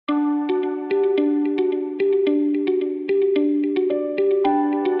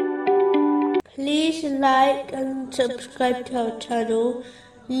like and subscribe to our channel.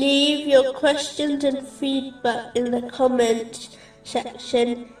 Leave your questions and feedback in the comments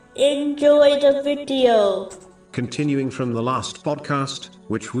section. Enjoy the video. Continuing from the last podcast,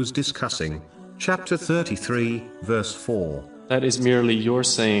 which was discussing chapter 33, verse 4. That is merely your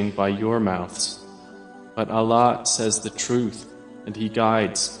saying by your mouths. But Allah says the truth, and He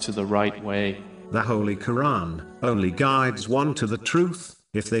guides to the right way. The Holy Quran only guides one to the truth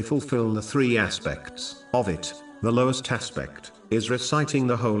if they fulfill the three aspects of it. The lowest aspect is reciting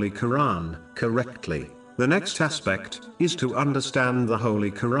the Holy Quran correctly. The next aspect is to understand the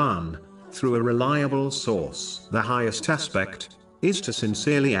Holy Quran through a reliable source. The highest aspect is to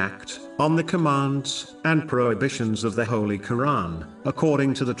sincerely act on the commands and prohibitions of the Holy Quran,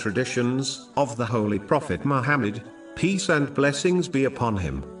 according to the traditions of the Holy Prophet Muhammad, peace and blessings be upon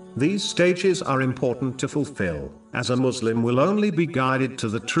him. These stages are important to fulfill, as a Muslim will only be guided to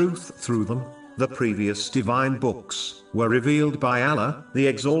the truth through them. The previous divine books were revealed by Allah, the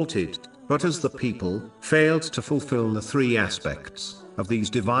Exalted, but as the people failed to fulfill the three aspects of these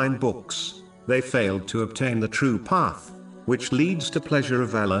divine books, they failed to obtain the true path, which leads to pleasure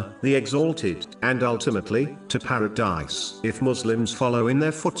of Allah, the Exalted, and ultimately, to paradise. If Muslims follow in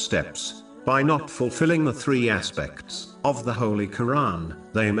their footsteps, by not fulfilling the three aspects of the Holy Quran,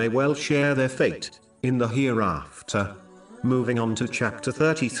 they may well share their fate in the hereafter. Moving on to chapter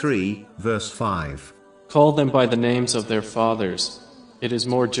 33, verse 5. Call them by the names of their fathers. It is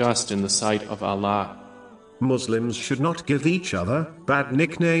more just in the sight of Allah. Muslims should not give each other bad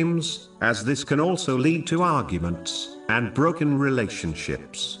nicknames, as this can also lead to arguments and broken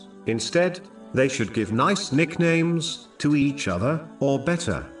relationships. Instead, they should give nice nicknames to each other, or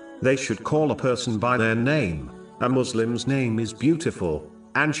better, they should call a person by their name. A Muslim's name is beautiful,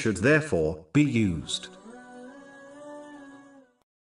 and should therefore be used.